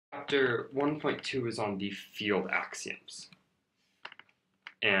Chapter 1.2 is on the field axioms.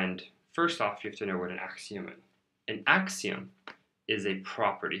 And first off, you have to know what an axiom is. An axiom is a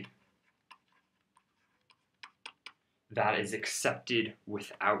property that is accepted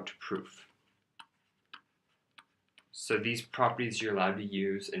without proof. So these properties you're allowed to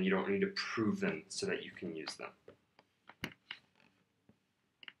use, and you don't need to prove them so that you can use them.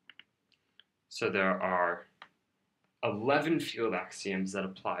 So there are 11 field axioms that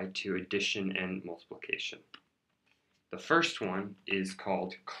apply to addition and multiplication. The first one is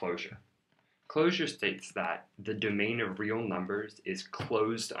called closure. Closure states that the domain of real numbers is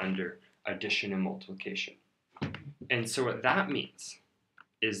closed under addition and multiplication. And so what that means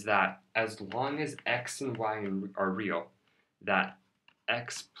is that as long as x and y are real, that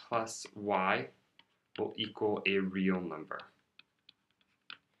x plus y will equal a real number,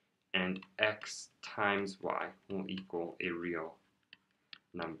 and x times y will equal a real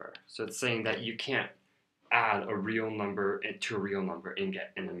number. So it's saying that you can't add a real number to a real number and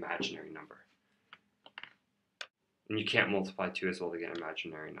get an imaginary number. And you can't multiply 2 as well to get an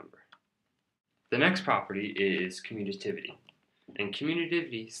imaginary number. The next property is commutativity. And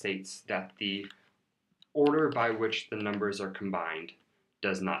commutativity states that the order by which the numbers are combined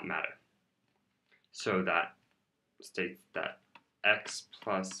does not matter. So that states that x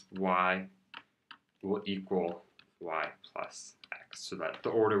plus y will equal y plus x, so that the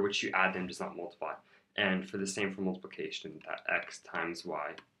order which you add them does not multiply. And for the same for multiplication, that x times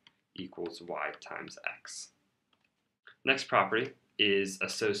y equals y times x. Next property is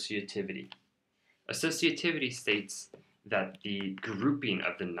associativity. Associativity states that the grouping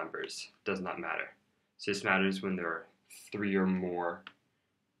of the numbers does not matter. So this matters when there are 3 or more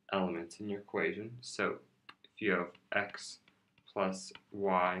elements in your equation. So if you have x plus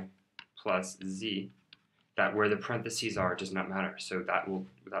y plus z, that where the parentheses are does not matter. So that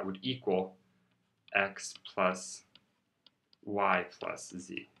would equal x plus y plus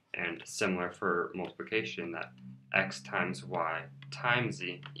z. And similar for multiplication, that x times y times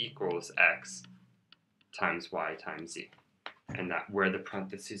z equals x times y times z. And that where the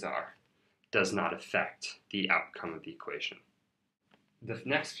parentheses are does not affect the outcome of the equation. The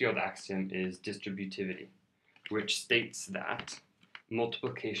next field axiom is distributivity, which states that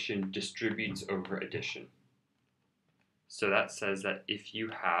multiplication distributes over addition. So that says that if you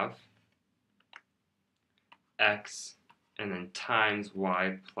have x and then times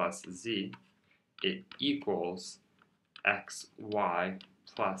y plus z, it equals xy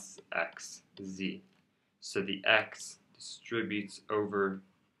plus xz. So the x distributes over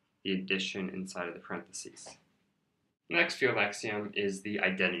the addition inside of the parentheses. The next field axiom is the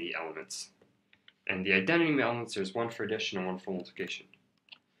identity elements. And the identity elements, there's one for addition and one for multiplication.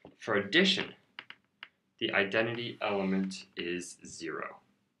 For addition, the identity element is 0.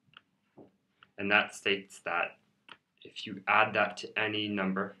 And that states that if you add that to any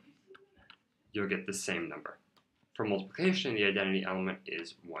number, you'll get the same number. For multiplication, the identity element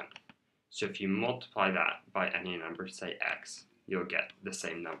is 1. So if you multiply that by any number, say x, you'll get the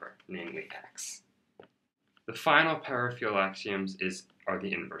same number, namely x. The final pair of field axioms are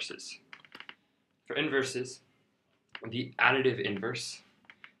the inverses. For inverses, the additive inverse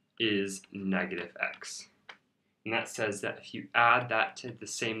is negative x. And that says that if you add that to the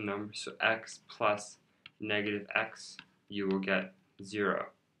same number, so x plus negative x, you will get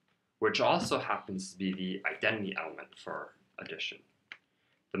 0, which also happens to be the identity element for addition.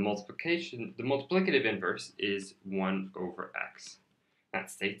 The multiplicative inverse is 1 over x.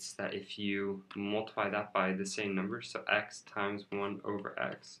 That states that if you multiply that by the same number, so x times 1 over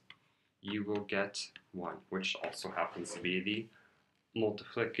x, you will get 1, which also happens to be the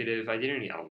multiplicative identity element.